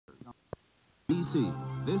BC,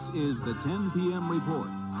 this is the 10 p.m. report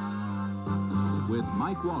with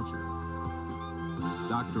Mike Walsher,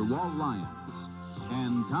 Dr. Walt Lyons,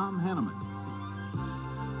 and Tom Hanneman.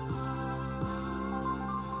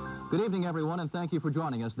 Good evening, everyone, and thank you for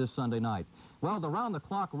joining us this Sunday night. Well, the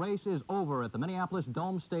round-the-clock race is over at the Minneapolis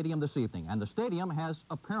Dome Stadium this evening, and the stadium has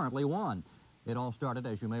apparently won. It all started,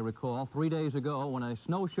 as you may recall, 3 days ago when a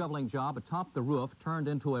snow shoveling job atop the roof turned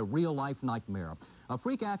into a real-life nightmare. A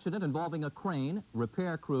freak accident involving a crane,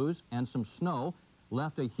 repair crews, and some snow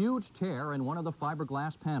left a huge tear in one of the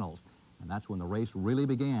fiberglass panels. And that's when the race really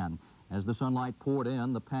began. As the sunlight poured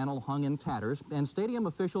in, the panel hung in tatters, and stadium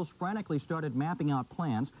officials frantically started mapping out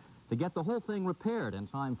plans to get the whole thing repaired in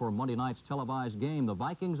time for Monday night's televised game, the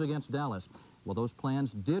Vikings against Dallas. Well, those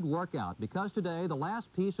plans did work out, because today the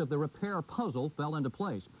last piece of the repair puzzle fell into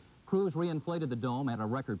place. Crews reinflated the dome at a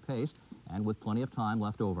record pace and with plenty of time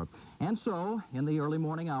left over. And so, in the early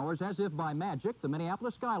morning hours, as if by magic, the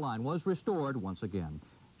Minneapolis skyline was restored once again.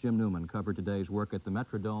 Jim Newman covered today's work at the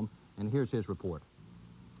Metrodome, and here's his report.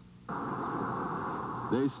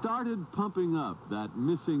 They started pumping up that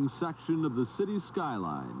missing section of the city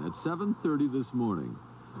skyline at 7:30 this morning.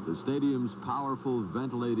 The stadium's powerful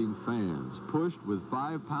ventilating fans pushed with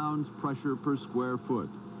 5 pounds pressure per square foot.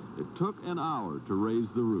 It took an hour to raise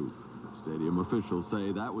the roof. Stadium officials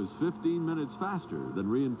say that was 15 minutes faster than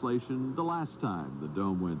reinflation the last time the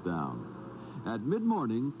dome went down. At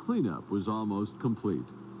mid-morning, cleanup was almost complete.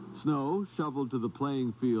 Snow shoveled to the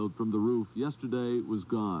playing field from the roof yesterday was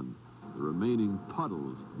gone. The remaining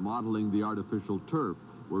puddles modeling the artificial turf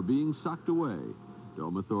were being sucked away.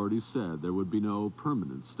 Dome authorities said there would be no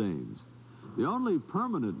permanent stains. The only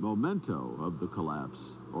permanent memento of the collapse,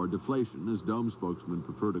 or deflation as Dome spokesmen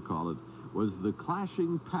prefer to call it, was the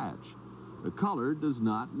clashing patch. The color does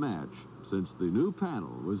not match, since the new panel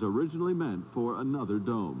was originally meant for another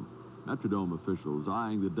dome. Metrodome officials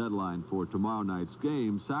eyeing the deadline for tomorrow night's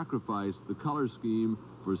game sacrificed the color scheme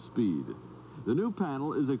for speed. The new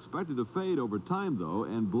panel is expected to fade over time, though,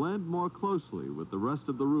 and blend more closely with the rest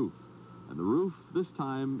of the roof. And the roof this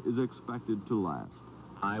time is expected to last.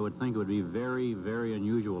 I would think it would be very, very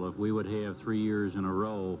unusual if we would have 3 years in a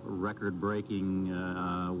row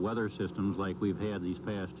record-breaking weather systems like we've had these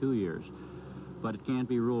past 2 years. But it can't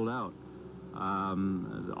be ruled out.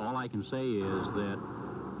 All I can say is that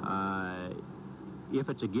if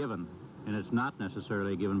it's a given, and it's not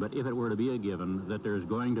necessarily a given, but if it were to be a given, that there's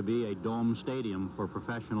going to be a dome stadium for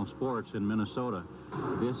professional sports in Minnesota,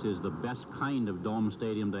 this is the best kind of dome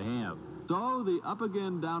stadium to have. So the up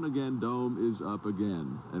again, down again dome is up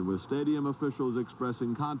again. And with stadium officials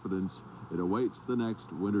expressing confidence, it awaits the next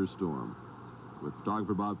winter storm. With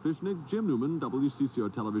photographer Bob Fishnick, Jim Newman,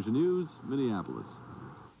 WCCO Television News, Minneapolis.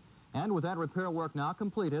 And with that repair work now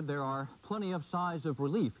completed, there are plenty of sighs of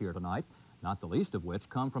relief here tonight, not the least of which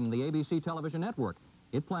come from the ABC television network.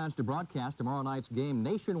 It plans to broadcast tomorrow night's game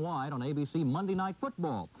nationwide on ABC Monday Night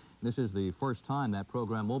Football. This is the first time that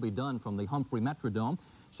program will be done from the Humphrey Metrodome.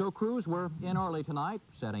 So crews were in early tonight,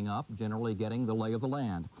 setting up, generally getting the lay of the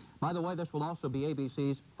land. By the way, this will also be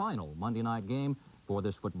ABC's final Monday night game for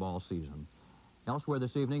this football season. Elsewhere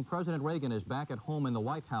this evening, President Reagan is back at home in the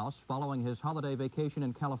White House following his holiday vacation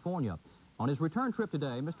in California. On his return trip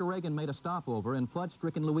today, Mr. Reagan made a stopover in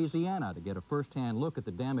flood-stricken Louisiana to get a first-hand look at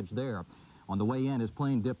the damage there. On the way in, his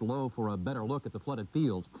plane dipped low for a better look at the flooded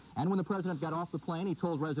fields. And when the president got off the plane, he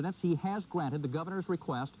told residents he has granted the governor's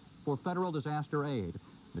request for federal disaster aid.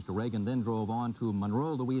 Mr. Reagan then drove on to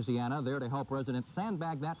Monroe, Louisiana, there to help residents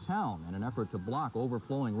sandbag that town in an effort to block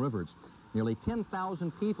overflowing rivers. Nearly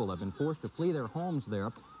 10,000 people have been forced to flee their homes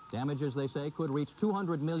there. Damages, they say, could reach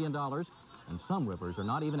 $200 million, and some rivers are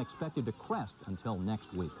not even expected to crest until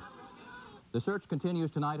next week. The search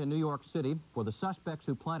continues tonight in New York City for the suspects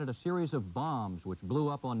who planted a series of bombs which blew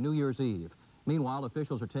up on New Year's Eve. Meanwhile,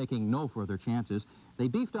 officials are taking no further chances. They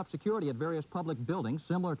beefed up security at various public buildings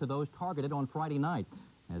similar to those targeted on Friday night.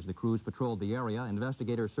 As the crews patrolled the area,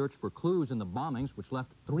 investigators searched for clues in the bombings, which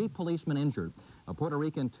left 3 policemen injured. A Puerto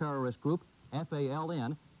Rican terrorist group,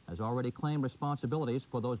 FALN, has already claimed responsibilities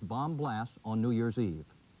for those bomb blasts on New Year's Eve.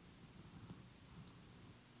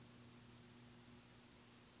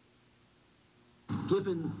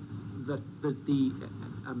 Given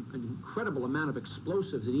an incredible amount of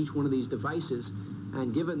explosives in each one of these devices,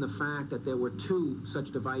 and given the fact that there were 2 such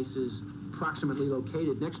devices approximately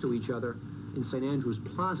located next to each other in St. Andrews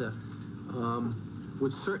Plaza,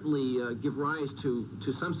 would certainly give rise to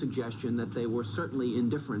some suggestion that they were certainly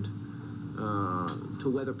indifferent to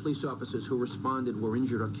whether police officers who responded were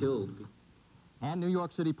injured or killed. And New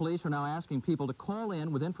York City police are now asking people to call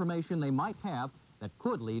in with information they might have that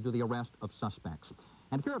could lead to the arrest of suspects.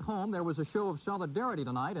 And here at home, there was a show of solidarity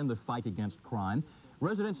tonight in the fight against crime.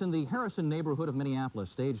 Residents in the Harrison neighborhood of Minneapolis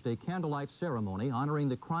staged a candlelight ceremony honoring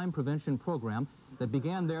the crime prevention program that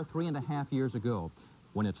began there 3.5 years ago.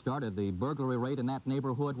 When it started, the burglary rate in that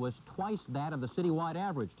neighborhood was twice that of the citywide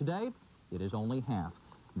average. Today, it is only half.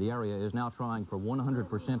 The area is now trying for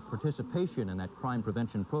 100% participation in that crime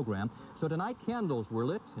prevention program, so tonight candles were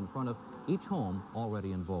lit in front of each home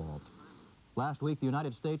already involved. Last week, the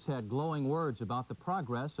United States had glowing words about the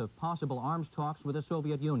progress of possible arms talks with the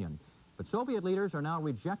Soviet Union. But Soviet leaders are now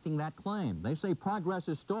rejecting that claim. They say progress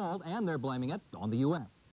is stalled, and they're blaming it on the U.S.